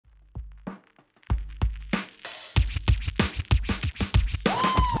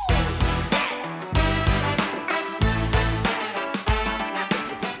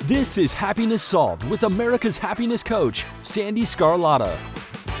This is Happiness Solved with America's happiness coach, Sandy Scarlatta.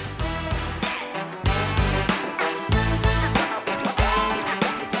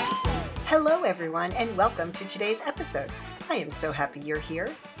 Hello, everyone, and welcome to today's episode. I am so happy you're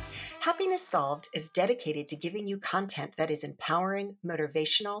here. Happiness Solved is dedicated to giving you content that is empowering,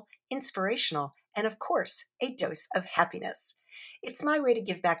 motivational, inspirational, and of course, a dose of happiness. It's my way to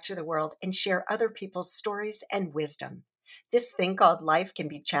give back to the world and share other people's stories and wisdom. This thing called life can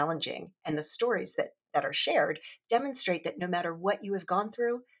be challenging, and the stories that are shared demonstrate that no matter what you have gone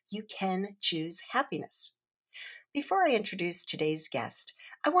through, you can choose happiness. Before I introduce today's guest,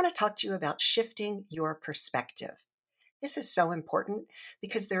 I want to talk to you about shifting your perspective. This is so important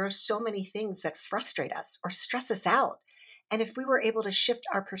because there are so many things that frustrate us or stress us out. And if we were able to shift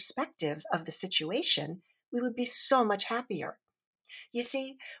our perspective of the situation, we would be so much happier. You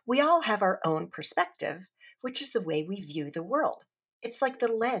see, we all have our own perspective, which is the way we view the world. It's like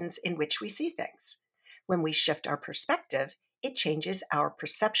the lens in which we see things. When we shift our perspective, it changes our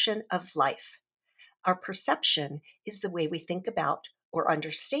perception of life. Our perception is the way we think about or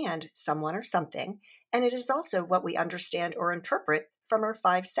understand someone or something, and it is also what we understand or interpret from our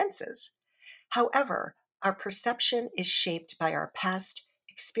five senses. However, our perception is shaped by our past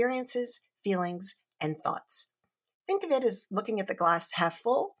experiences, feelings, and thoughts. Think of it as looking at the glass half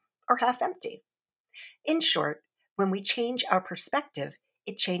full or half empty. In short, when we change our perspective,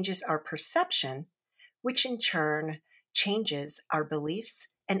 it changes our perception, which in turn changes our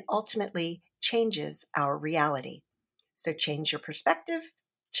beliefs and ultimately changes our reality. So change your perspective,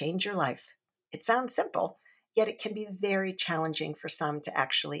 change your life. It sounds simple, yet it can be very challenging for some to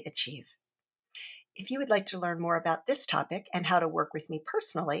actually achieve. If you would like to learn more about this topic and how to work with me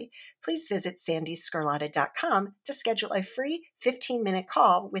personally, please visit sandyscarlatta.com to schedule a free 15-minute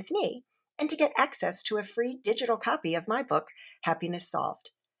call with me and to get access to a free digital copy of my book, Happiness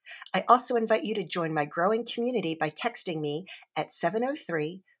Solved. I also invite you to join my growing community by texting me at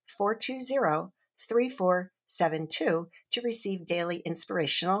 703-420-3472 to receive daily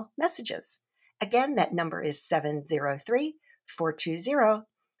inspirational messages. Again, that number is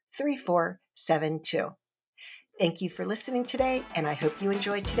 703-420-3472. Thank you for listening today, and I hope you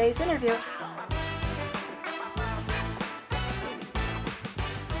enjoyed today's interview.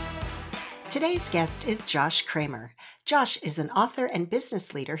 Today's guest is Josh Kramer. Josh is an author and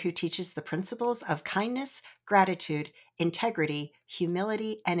business leader who teaches the principles of kindness, gratitude, integrity,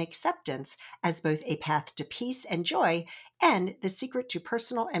 humility, and acceptance as both a path to peace and joy and the secret to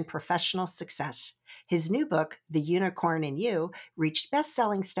personal and professional success. His new book, The Unicorn in You, reached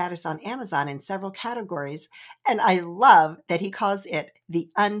best-selling status on Amazon in several categories, and I love that he calls it the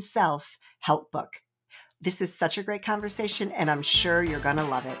Unself Help Book. This is such a great conversation, and I'm sure you're going to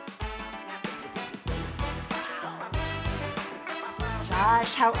love it.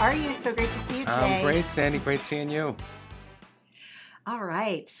 Josh, how are you? So great to see you today. I'm great, Sandy. Great seeing you. All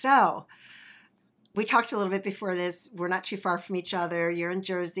right. So we talked a little bit before this. We're not too far from each other. You're in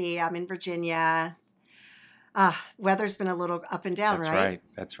Jersey. I'm in Virginia. Weather's been a little up and down, right?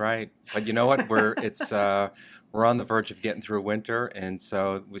 That's right. But you know what? We're on the verge of getting through winter, and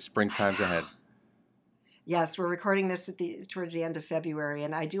so springtime's ahead. Yes, we're recording this towards the end of February,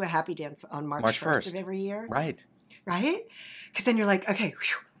 and I do a happy dance on March 1st of every year. Right? Because then you're like, okay,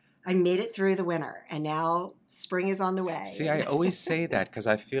 I made it through the winter, and now spring is on the way. See, I always say that because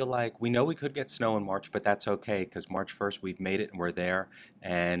I feel like we know we could get snow in March, but that's okay because March 1st, we've made it and we're there.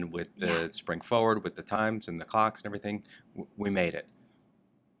 And with the spring forward, with the times and the clocks and everything, we made it.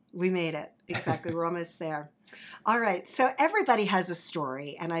 We made it. Exactly. We're almost there. All right. So everybody has a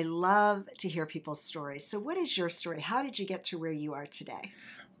story, and I love to hear people's stories. So what is your story? How did you get to where you are today?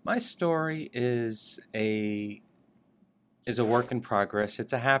 My story is a work in progress.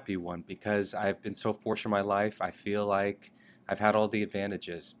 It's a happy one because I've been so fortunate in my life. I feel like I've had all the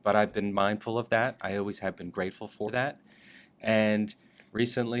advantages, but I've been mindful of that. I always have been grateful for that. And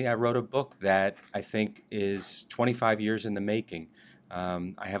recently I wrote a book that I think is 25 years in the making.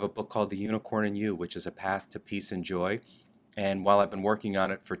 I have a book called The Unicorn in You, which is a path to peace and joy. And while I've been working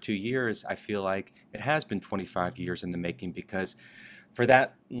on it for 2 years, I feel like it has been 25 years in the making because for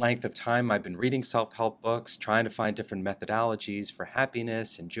that length of time, I've been reading self-help books, trying to find different methodologies for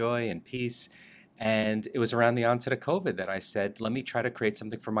happiness and joy and peace. And it was around the onset of COVID that I said, let me try to create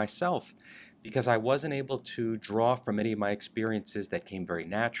something for myself because I wasn't able to draw from any of my experiences that came very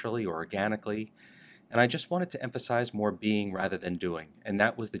naturally or organically. And I just wanted to emphasize more being rather than doing. And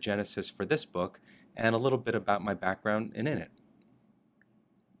that was the genesis for this book and a little bit about my background in it.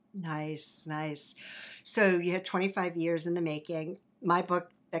 Nice. So you had 25 years in the making. My book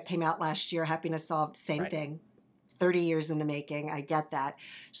that came out last year, Happiness Solved, same thing. 30 years in the making. I get that.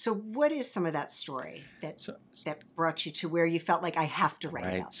 So what is some of that story So, that brought you to where you felt like I have to write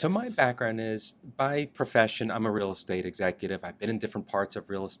right. about So my this? background is by profession, I'm a real estate executive. I've been in different parts of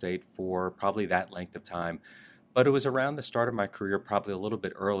real estate for probably that length of time. But it was around the start of my career, probably a little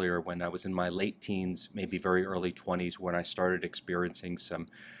bit earlier when I was in my late teens, maybe very early 20s, when I started experiencing some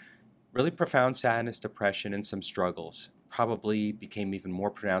really profound sadness, depression, and some struggles. Probably became even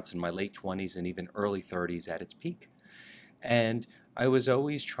more pronounced in my late 20s and even early 30s at its peak. And I was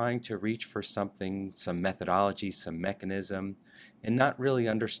always trying to reach for something, some methodology, some mechanism, and not really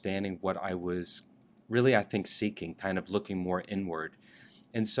understanding what I was really, I think, seeking, kind of looking more inward.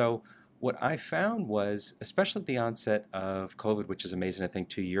 And so what I found was, especially at the onset of COVID, which is amazing, I think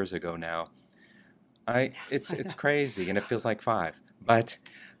 2 years ago now, it's I it's know. crazy and it feels like five. But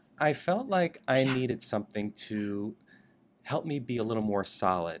I felt like I Yeah. needed something to help me be a little more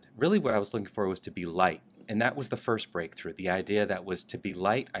solid. Really, what I was looking for was to be light. And that was the first breakthrough. The idea that was to be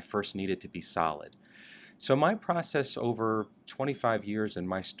light, I first needed to be solid. So, my process over 25 years and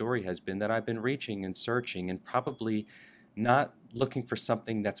my story has been that I've been reaching and searching and probably not looking for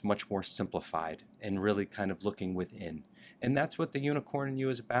something that's much more simplified and really kind of looking within. And that's what the unicorn in you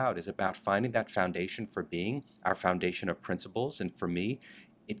is about finding that foundation for being, our foundation of principles. And for me,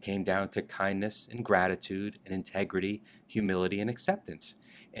 it came down to kindness and gratitude and integrity, humility and acceptance.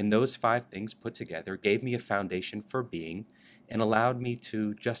 And those five things put together gave me a foundation for being and allowed me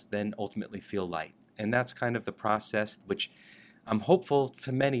to just then ultimately feel light. And that's kind of the process, which I'm hopeful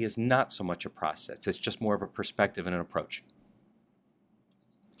for many is not so much a process. It's just more of a perspective and an approach.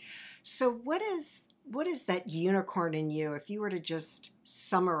 So what is that unicorn in you? If you were to just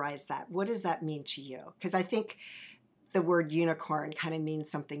summarize that, what does that mean to you? Because I think the word unicorn kind of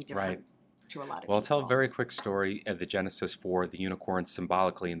means something Right. different to a lot of Well, I'll tell a people. very quick story of the genesis for the unicorn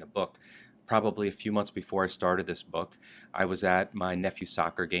symbolically in the book. Probably a few months before I started this book, I was at my nephew's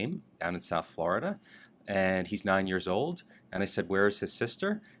soccer game down in South Florida, and he's 9 years old. And I said, "Where is his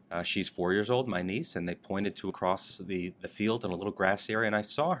sister?" She's 4 years old, my niece, and they pointed to across the field in a little grass area, and I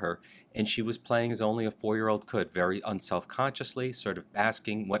saw her, and she was playing as only a 4 year old could, very unself consciously, sort of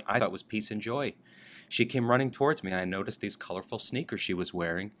basking what I thought was peace and joy. She came running towards me, and I noticed these colorful sneakers she was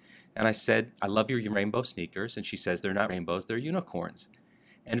wearing, and I said, "I love your rainbow sneakers," and she says, "They're not rainbows, they're unicorns."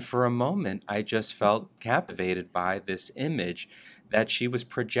 And for a moment, I just felt captivated by this image that she was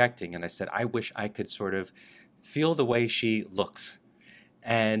projecting. And I said, I wish I could sort of feel the way she looks.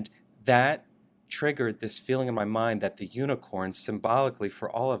 And that triggered this feeling in my mind that the unicorn, symbolically for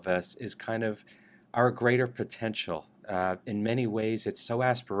all of us, is kind of our greater potential. In many ways, it's so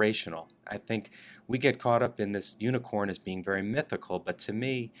aspirational. I think we get caught up in this unicorn as being very mythical, but to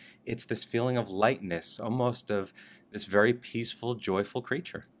me, it's this feeling of lightness, almost of this very peaceful, joyful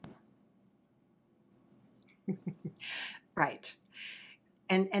creature. Right.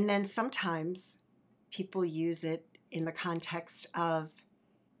 And then sometimes people use it in the context of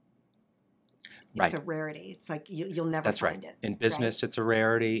it's Right. a rarity. It's like you'll never That's right. find it, In right? business, it's a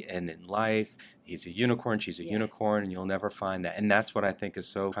rarity, and in life, he's a unicorn, she's a Yeah. unicorn, and you'll never find that. And that's what I think is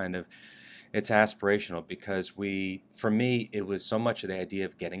so kind of it's aspirational because for me, it was so much of the idea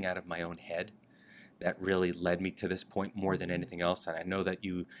of getting out of my own head that really led me to this point more than Mhm. anything else. And I know that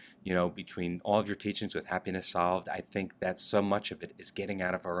between all of your teachings with Happiness Solved, I think that so much of it is getting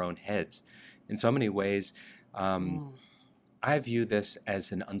out of our own heads. In so many ways, um, Mm. I view this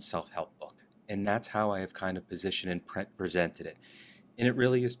as an unself help book. And that's how I have kind of positioned and presented it. And it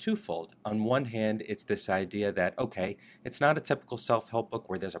really is twofold. On one hand, it's this idea that, okay, it's not a typical self help book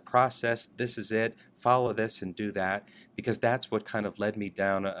where there's a process, this is it, follow this and do that, because that's what kind of led me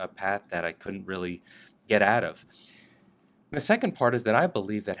down a path that I couldn't really get out of. And the second part is that I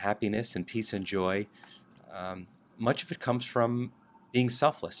believe that happiness and peace and joy, um, much of it comes from being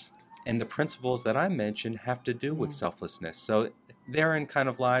selfless. And the principles that I mentioned have to do with Mm. selflessness. So therein kind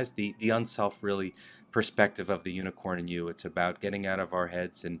of lies the unself really perspective of the unicorn in you. It's about getting out of our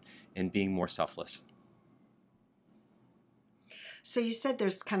heads and being more selfless. So you said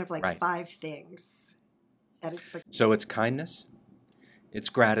there's kind of like Right. five things that it's. So it's kindness, it's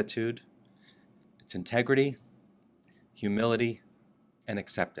gratitude, it's integrity, humility, and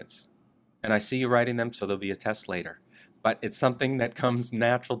acceptance. And I see you writing them, so there'll be a test later. But it's something that comes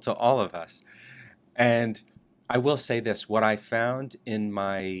natural to all of us. And I will say this, what I found in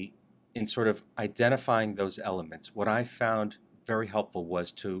sort of identifying those elements, what I found very helpful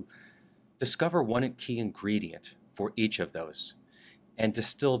was to discover one key ingredient for each of those and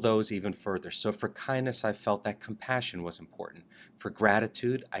distill those even further. So for kindness, I felt that compassion was important. For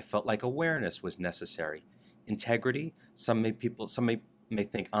gratitude, I felt like awareness was necessary. Integrity, some may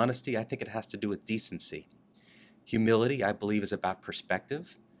think honesty, I think it has to do with decency. Humility, I believe, is about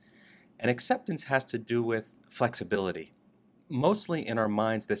perspective. And acceptance has to do with flexibility. Mostly in our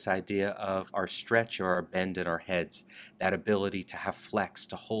minds, this idea of our stretch or our bend in our heads, that ability to have flex,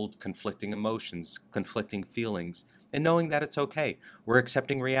 to hold conflicting emotions, conflicting feelings, and knowing that it's okay. We're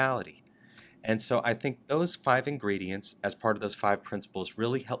accepting reality. And so I think those 5 ingredients, as part of those 5 principles,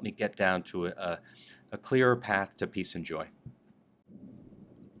 really help me get down to a clearer path to peace and joy.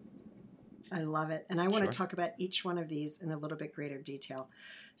 I love it. And I want Sure. to talk about each one of these in a little bit greater detail.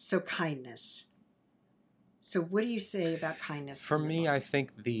 So, kindness. So, what do you say about kindness For in your me, book? I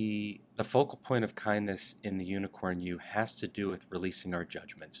think the focal point of kindness in the Unicorn You has to do with releasing our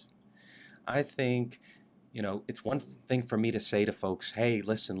judgments. I think, it's one thing for me to say to folks, hey,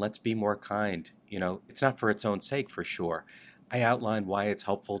 listen, let's be more kind. It's not for its own sake, for sure. I outline why it's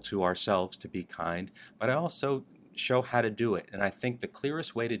helpful to ourselves to be kind, but I also show how to do it. And I think the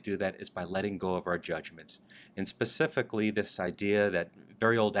clearest way to do that is by letting go of our judgments. And specifically, this idea, that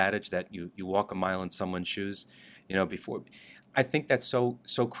very old adage that you walk a mile in someone's shoes, before. I think that's so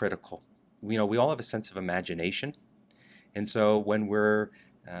critical. We all have a sense of imagination. And so when we're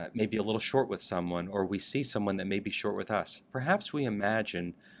maybe a little short with someone, or we see someone that may be short with us, perhaps we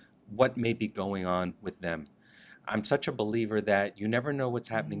imagine what may be going on with them. I'm such a believer that you never know what's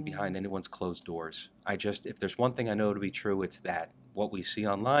happening behind anyone's closed doors. If there's one thing I know to be true, it's that. What we see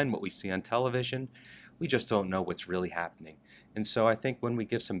online, what we see on television, we just don't know what's really happening. And so I think when we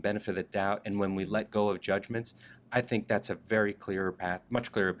give some benefit of the doubt and when we let go of judgments, I think that's a very clearer path,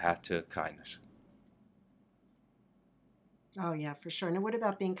 much clearer path to kindness. Oh, yeah, for sure. Now, what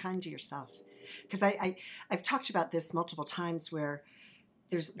about being kind to yourself? Because I've talked about this multiple times where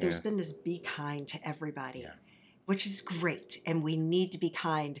there's Yeah, been this be kind to everybody, yeah. which is great. And we need to be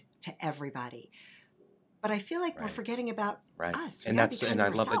kind to everybody. But I feel like we're Right. forgetting about Right. us. We And got to be that's kind and to I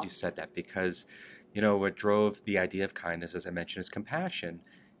love that you said ourselves. that because, what drove the idea of kindness, as I mentioned, is compassion.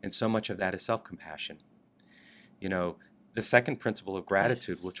 And so much of that is self-compassion. You know, the second principle of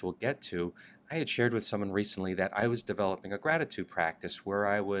gratitude, Yes. which we'll get to, I had shared with someone recently that I was developing a gratitude practice where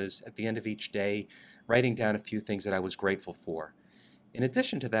I was at the end of each day writing down a few things that I was grateful for. In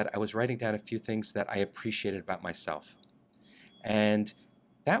addition to that, I was writing down a few things that I appreciated about myself. And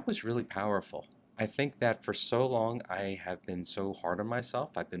that was really powerful. I think that for so long I have been so hard on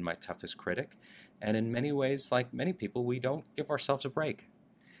myself. I've been my toughest critic. And in many ways, like many people, we don't give ourselves a break.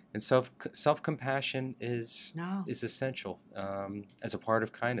 And self compassion No. is essential as a part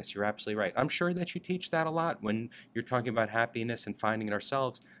of kindness. You're absolutely right. I'm sure that you teach that a lot when you're talking about happiness and finding it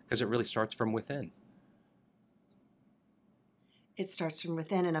ourselves, because it really starts from within. It starts from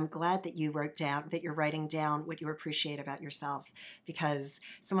within, and I'm glad that you're writing down what you appreciate about yourself, because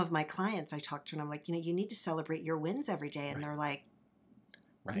some of my clients I talk to and I'm like, you need to celebrate your wins every day, and Right. they're like,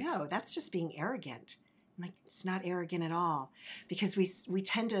 Right. no, that's just being arrogant. I'm like, it's not arrogant at all, because we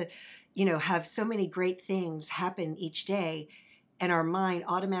tend to have so many great things happen each day, and our mind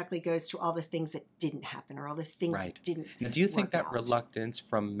automatically goes to all the things that didn't happen or all the things Right. that didn't Now, do you think work that out. reluctance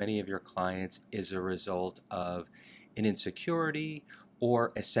from many of your clients is a result of an insecurity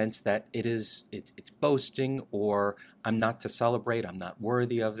or a sense that it's boasting, or I'm not to celebrate, I'm not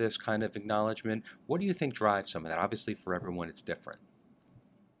worthy of this kind of acknowledgement? What do you think drives some of that? Obviously, for everyone, it's different.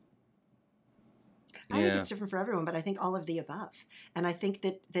 I think Yeah. it's different for everyone, but I think all of the above. And I think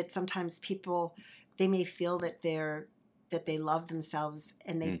that sometimes people, they may feel that they love themselves,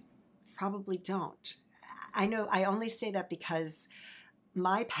 and they Mm. probably don't. I know I only say that because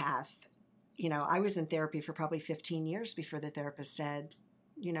my path, I was in therapy for probably 15 years before the therapist said,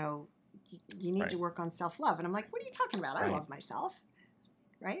 you know, you need to Right. work on self-love. And I'm like, what are you talking about? I Right. love myself,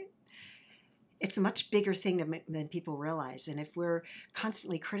 right? It's a much bigger thing than people realize. And if we're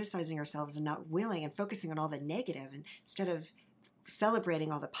constantly criticizing ourselves and not willing and focusing on all the negative, and instead of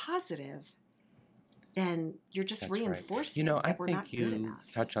celebrating all the positive, then you're just That's right. reinforcing I that we're think not good you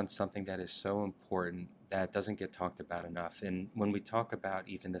enough. touch on something that is so important that doesn't get talked about enough. And when we talk about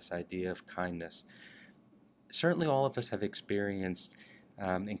even this idea of kindness, certainly all of us have experienced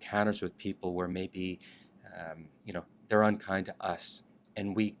encounters with people where maybe, they're unkind to us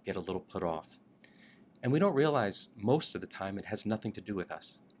and we get a little put off. And we don't realize most of the time it has nothing to do with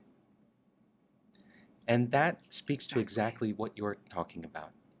us. And that speaks to Exactly. exactly what you're talking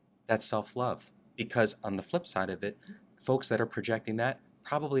about. That's self love. Because on the flip side of it, folks that are projecting that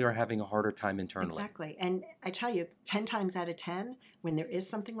probably are having a harder time internally. Exactly. And I tell you, 10 times out of 10, when there is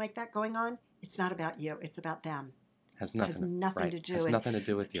something like that going on, it's not about you, it's about them. Has It has nothing, nothing right? to do. Has And nothing to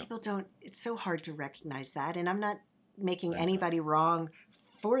do with you. people don't, it's so hard to recognize that. And I'm not making I know. anybody wrong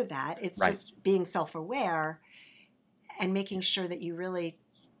for that. It's Right. just being self aware and making sure that you really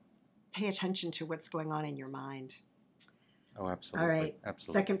pay attention to what's going on in your mind. Oh, All absolutely. right.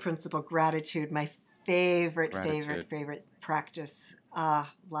 Absolutely. Second principle, gratitude. My favorite, Gratitude. favorite practice.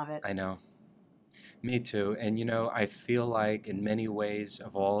 Ah, love it. I know. Me too. And I feel like in many ways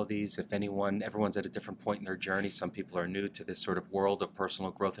of all of these, if everyone's at a different point in their journey, some people are new to this sort of world of personal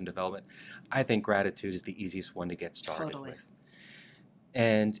growth and development. I think gratitude is the easiest one to get started Totally. with.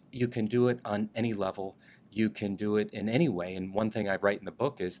 And you can do it on any level. You can do it in any way. And one thing I write in the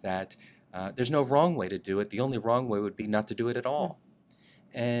book is that there's no wrong way to do it. The only wrong way would be not to do it at all.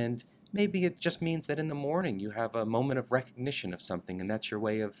 And maybe it just means that in the morning you have a moment of recognition of something, and that's your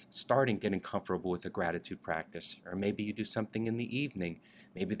way of starting getting comfortable with a gratitude practice. Or maybe you do something in the evening.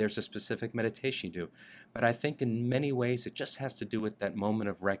 Maybe there's a specific meditation you do. But I think in many ways it just has to do with that moment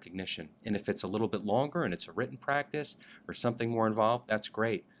of recognition. And if it's a little bit longer and it's a written practice or something more involved, that's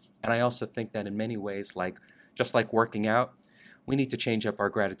great. And I also think that in many ways, just like working out, we need to change up our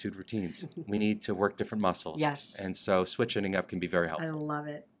gratitude routines. We need to work different muscles. Yes. And so switching up can be very I helpful. love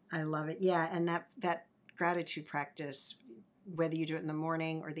it. I love it. Yeah, and that gratitude practice, whether you do it in the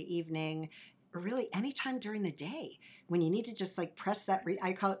morning or the evening, or really anytime during the day, when you need to just like press that,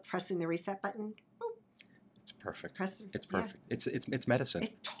 I call it pressing the reset button. Boop, It's perfect. press. It's perfect. It's medicine,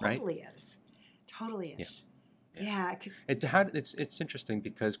 It right? totally is. Totally is. Yeah. Yeah. I could, It's interesting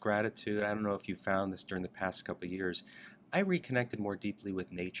because gratitude, I don't know if you found this during the past couple of years, I reconnected more deeply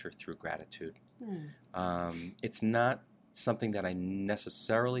with nature through gratitude. It's not something that I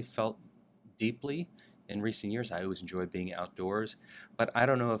necessarily felt deeply in recent years. I always enjoyed being outdoors, but I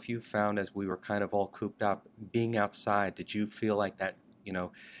don't know if you found, as we were kind of all cooped up, being outside, did you feel like that,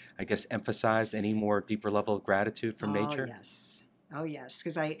 I guess emphasized any more deeper level of gratitude from nature? yes. Oh, yes.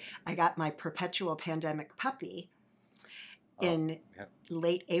 Because I got my perpetual pandemic puppy in yeah.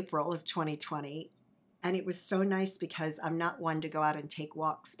 late April of 2020. And it was so nice because I'm not one to go out and take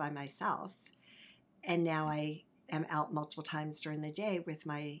walks by myself. And now I am out multiple times during the day with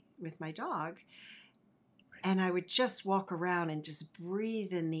my dog. And I would just walk around and just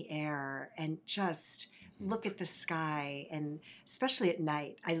breathe in the air and just look at the sky. And especially at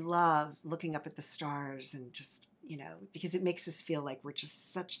night, I love looking up at the stars and just, because it makes us feel like we're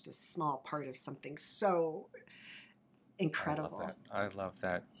just such this small part of something so incredible. I love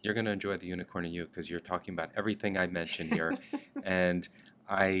that. You're going to enjoy the unicorn in you because you're talking about everything I mentioned here. And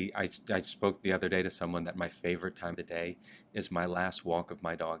I spoke the other day to someone that my favorite time of the day is my last walk of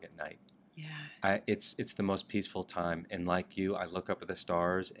my dog at night. Yeah. It's the most peaceful time. And like you, I look up at the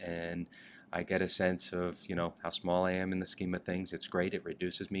stars and I get a sense of, how small I am in the scheme of things. It's great. It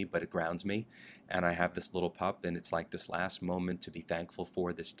reduces me, but it grounds me. And I have this little pup, and it's like this last moment to be thankful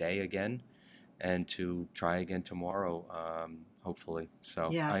for this day again, and to try again tomorrow, hopefully. So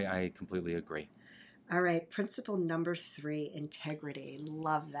Yeah. I completely agree. All right. Principle number 3, integrity.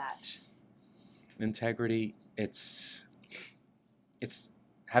 Love that. Integrity, it's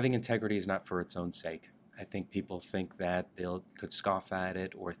having integrity is not for its own sake. I think people think that could scoff at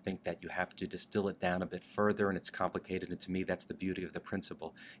it or think that you have to distill it down a bit further and it's complicated. And to me, that's the beauty of the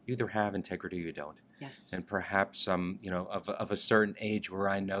principle. You either have integrity or you don't. Yes. And perhaps of a certain age where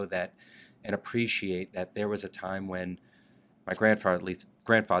I know that and appreciate that there was a time when my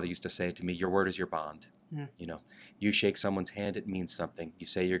grandfather used to say to me, your word is your bond. You shake someone's hand, it means something. You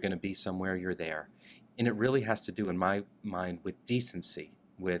say you're going to be somewhere, you're there. And it really has to do, in my mind, with decency.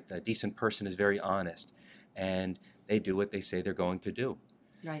 With a decent person is very honest, and they do what they say they're going to do.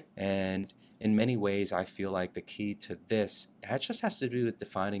 Right. And in many ways, I feel like the key to this just has to do with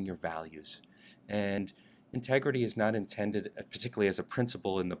defining your values. And integrity is not intended, particularly as a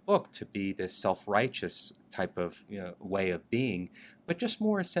principle in the book, to be this self-righteous type of way of being, but just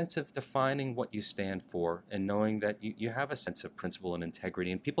more a sense of defining what you stand for and knowing that you have a sense of principle and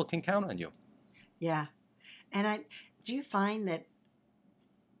integrity, and people can count on you. Yeah. And do you find that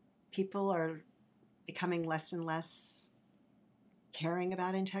people are becoming less and less caring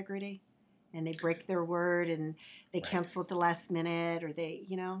about integrity, and they break their word and they cancel at the last minute, or they,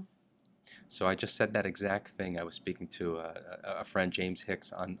 So I just said that exact thing. I was speaking to a friend, James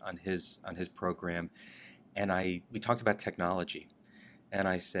Hicks, on his program, and we talked about technology. And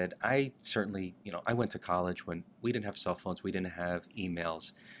I said, I certainly, I went to college when we didn't have cell phones, we didn't have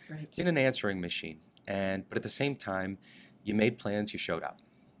emails, right. we had an answering machine. But at the same time, you made plans, you showed up.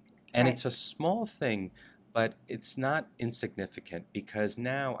 And Right. it's a small thing, but it's not insignificant because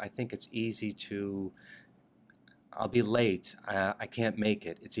now I think it's easy I'll be late, I can't make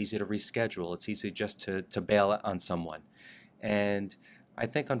it. It's easy to reschedule. It's easy just to bail on someone. And I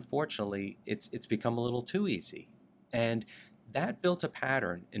think, unfortunately, it's become a little too easy. And that builds a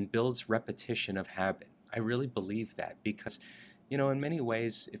pattern and builds repetition of habit. I really believe that because in many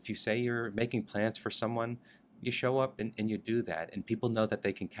ways, if you say you're making plans for someone, you show up and you do that, and people know that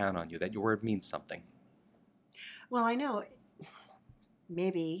they can count on you, that your word means something. Well, I know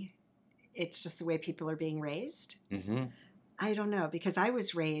maybe it's just the way people are being raised. Mm-hmm. I don't know, because I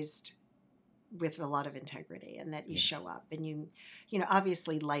was raised with a lot of integrity, and that you Yeah. show up and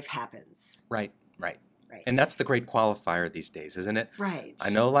obviously life happens. Right, right. Right. And that's the great qualifier these days, isn't it? Right. I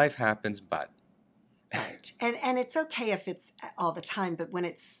know life happens, but Right. And it's okay if it's all the time, but when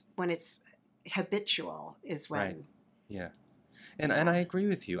it's habitual is when. right. Yeah. And I agree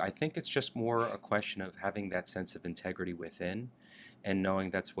with you. I think it's just more a question of having that sense of integrity within and knowing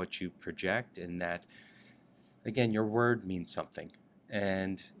that's what you project, and that, again, your word means something.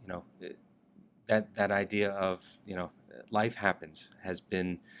 And, that idea of, life happens has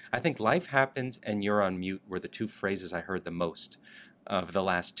been, I think life happens and you're on mute were the two phrases I heard the most of the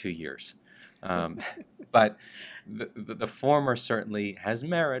last 2 years. Um, but the former certainly has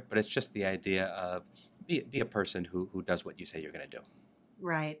merit, but it's just the idea of be a person who does what you say you're going to do.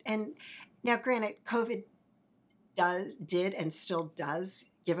 Right. And now, granted, COVID did and still does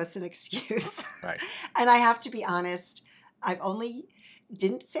give us an excuse. Right. And I have to be honest,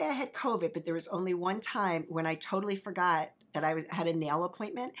 didn't say I had COVID, but there was only one time when I totally forgot that I had a nail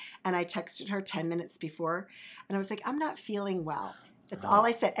appointment, and I texted her 10 minutes before, and I was like, I'm not feeling well. That's all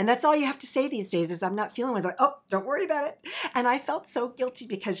I said. And that's all you have to say these days is I'm not feeling well. Like, oh, don't worry about it. And I felt so guilty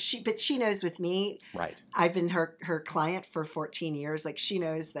because she knows with me, Right. I've been her client for 14 years. Like, she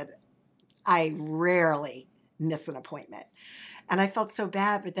knows that I rarely miss an appointment. And I felt so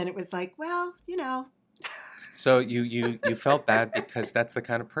bad, but then it was like, well, So you felt bad because that's the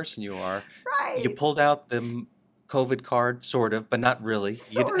kind of person you are. Right. You pulled out the COVID card, sort of, but not really.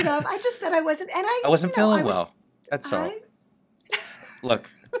 Sort of. I just said I wasn't, and I wasn't feeling well. That's all.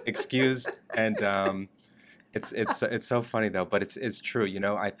 Look, excused, and it's so funny though, but it's true.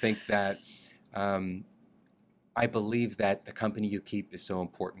 I think that I believe that the company you keep is so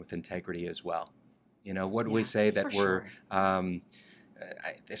important with integrity as well. What do we say that we're? Sure.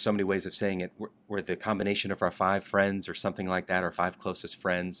 There's so many ways of saying it. We're the combination of our 5 friends or something like that, our 5 closest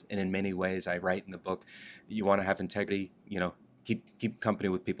friends. And in many ways, I write in the book, you want to have integrity, keep company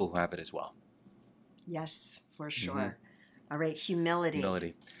with people who have it as well. Yes, for sure. Mm-hmm. All right,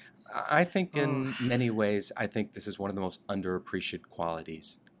 humility. I think in many ways, I think this is one of the most underappreciated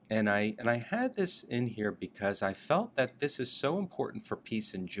qualities. And I had this in here because I felt that this is so important for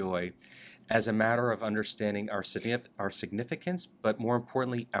peace and joy as a matter of understanding our significance, but more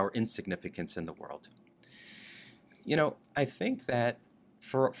importantly, our insignificance in the world. I think that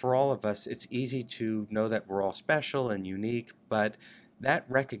for all of us, it's easy to know that we're all special and unique, but that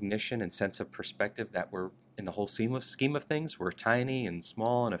recognition and sense of perspective that we're in the whole scheme of things, we're tiny and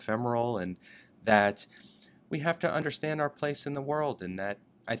small and ephemeral, and that we have to understand our place in the world, and that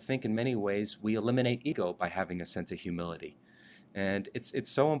I think in many ways we eliminate ego by having a sense of humility. And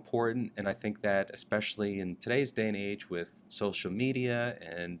it's so important, and I think that especially in today's day and age with social media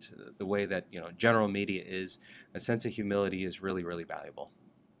and the way that general media is, a sense of humility is really, really valuable.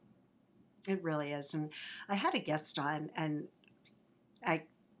 It really is. And I had a guest on, and I'm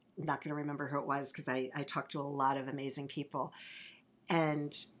not going to remember who it was because I talked to a lot of amazing people,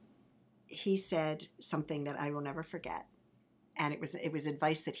 and he said something that I will never forget, and it was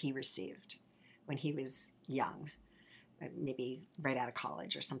advice that he received when he was young. Maybe right out of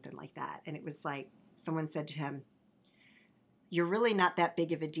college or something like that. And it was like someone said to him, you're really not that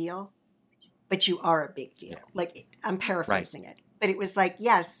big of a deal, but you are a big deal. Yeah. Like, I'm paraphrasing it. But it was like,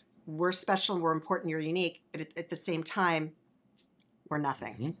 yes, we're special, we're important, you're unique, but at the same time, we're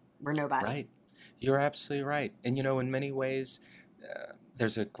nothing. Mm-hmm. We're nobody. Right. You're absolutely right. And, in many ways,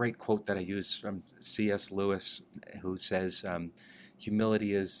 there's a great quote that I use from C.S. Lewis, who says,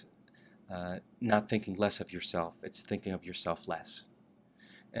 humility is not thinking less of yourself, it's thinking of yourself less.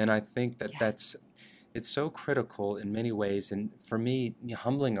 And I think that it's so critical in many ways. And for me,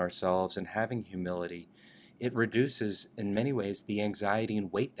 humbling ourselves and having humility, it reduces in many ways the anxiety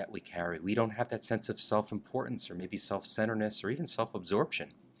and weight that we carry. We don't have that sense of self-importance or maybe self-centeredness or even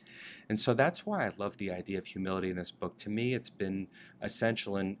self-absorption. And so that's why I love the idea of humility in this book. To me, it's been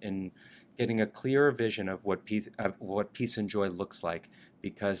essential in getting a clearer vision of what peace and joy looks like,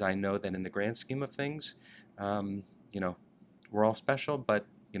 because I know that in the grand scheme of things, we're all special, but,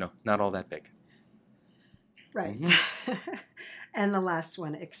 not all that big. Right. Mm-hmm. And the last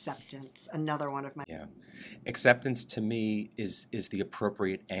one, acceptance, another one of my... Yeah. Acceptance to me is the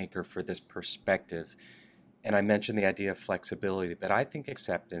appropriate anchor for this perspective. And I mentioned the idea of flexibility, but I think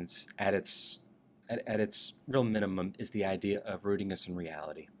acceptance at its real minimum is the idea of rooting us in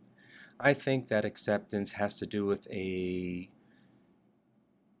reality. I think that acceptance has to do with a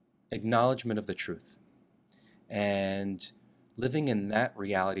acknowledgement of the truth and living in that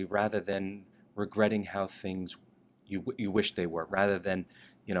reality rather than regretting how things you wish they were, rather than,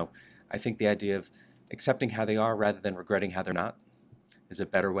 I think the idea of accepting how they are rather than regretting how they're not is a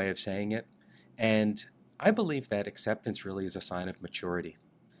better way of saying it. And I believe that acceptance really is a sign of maturity.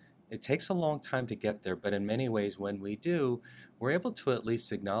 It takes a long time to get there, but in many ways, when we do, we're able to at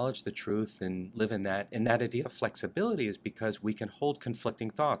least acknowledge the truth and live in that. And that idea of flexibility is because we can hold conflicting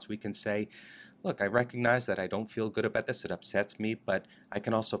thoughts. We can say, look, I recognize that I don't feel good about this. It upsets me, but I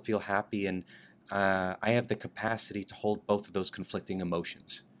can also feel happy. And I have the capacity to hold both of those conflicting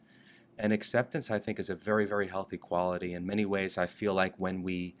emotions. And acceptance, I think, is a very, very healthy quality. In many ways, I feel like when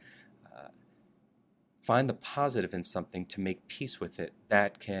we find the positive in something to make peace with it,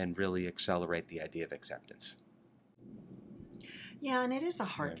 that can really accelerate the idea of acceptance. Yeah, and it is a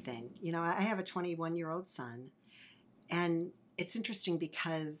hard Yeah. thing. I have a 21-year-old son, and it's interesting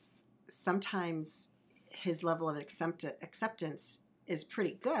because sometimes his level of acceptance is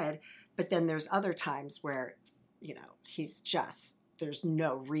pretty good, but then there's other times where, there's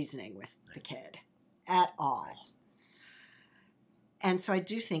no reasoning with the kid at all. And so I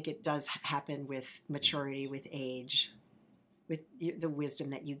do think it does happen with maturity, with age, with the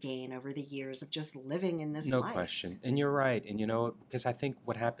wisdom that you gain over the years of just living in this No life. question. And you're right. And because I think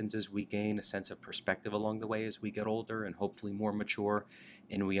what happens is we gain a sense of perspective along the way as we get older and hopefully more mature,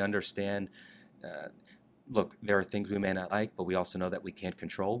 and we understand, look, there are things we may not like, but we also know that we can't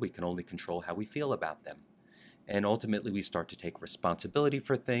control. We can only control how we feel about them. And ultimately, we start to take responsibility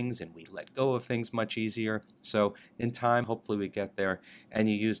for things and we let go of things much easier. So in time, hopefully we get there. And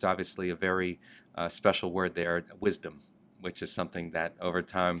you used, obviously, a very special word there, wisdom, which is something that over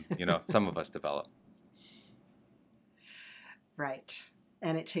time, some of us develop. Right.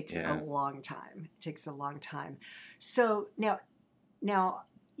 And it takes Yeah. a long time. It takes a long time. So now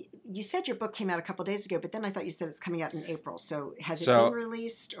you said your book came out a couple days ago, but then I thought you said it's coming out in April. So has it been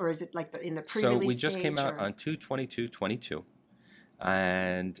released, or is it like in the pre-release So we just stage, came out or? on 2/22/22,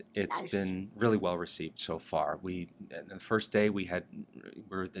 and it's Nice. been really well received so far. The first day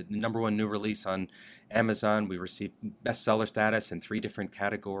we're the number one new release on Amazon. We received bestseller status in 3 different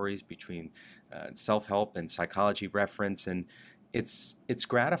categories between self-help and psychology reference, and it's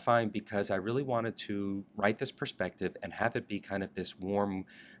gratifying because I really wanted to write this perspective and have it be kind of this warm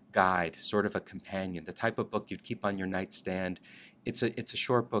guide, sort of a companion, the type of book you'd keep on your nightstand. It's a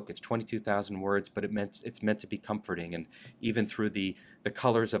short book. It's 22,000 words, but it's meant to be comforting. And even through the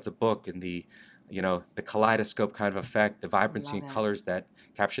colors of the book and the kaleidoscope kind of effect, the vibrancy Love and it. colors that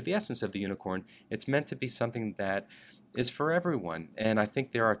capture the essence of the unicorn, it's meant to be something that is for everyone. And I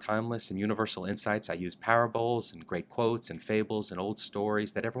think there are timeless and universal insights. I use parables and great quotes and fables and old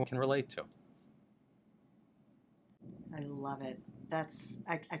stories that everyone can relate to. I love it.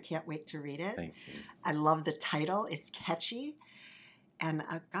 I can't wait to read it. Thank you. I love the title. It's catchy. And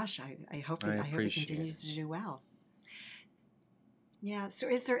gosh, I hope I it appreciate continues to do well. Yeah. So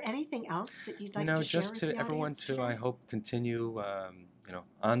is there anything else that you'd like to share just with to the everyone audience to, today? I hope, continue,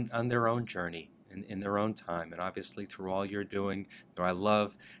 on their own journey in their own time. And obviously through all you're doing, I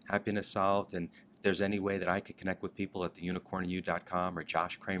love Happiness Solved. And if there's any way that I could connect with people at theunicorninyou.com or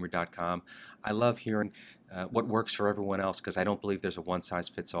joshkramer.com, I love hearing what works for everyone else, because I don't believe there's a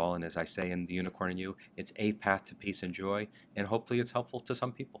one-size-fits-all. And as I say in The Unicorn in You, it's a path to peace and joy. And hopefully it's helpful to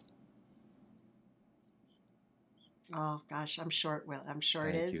some people. Oh gosh, I'm sure it will. I'm sure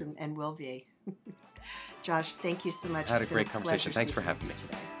it Thank is you. and will be. Josh, thank you so much. Had It's a been great conversation. pleasure Thanks for speaking having with me. you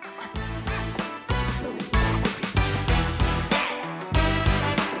today.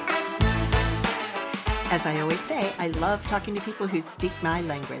 As I always say, I love talking to people who speak my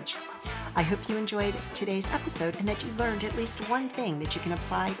language. I hope you enjoyed today's episode and that you learned at least one thing that you can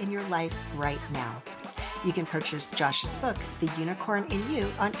apply in your life right now. You can purchase Josh's book, The Unicorn in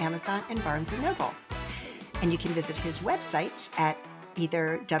You, on Amazon and Barnes & Noble. And you can visit his website at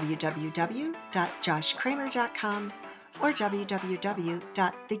either www.joshkramer.com or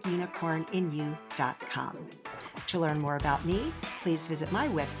www.theunicorninyou.com. To learn more about me, please visit my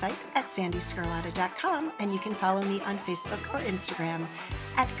website at sandyscarlatta.com, and you can follow me on Facebook or Instagram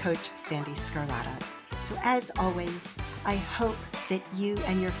at Coach Sandy Scarlatta. So as always, I hope that you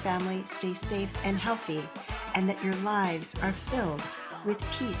and your family stay safe and healthy, and that your lives are filled with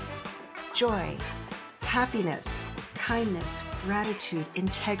peace, joy, happiness, kindness, gratitude,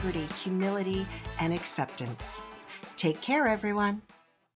 integrity, humility, and acceptance. Take care, everyone.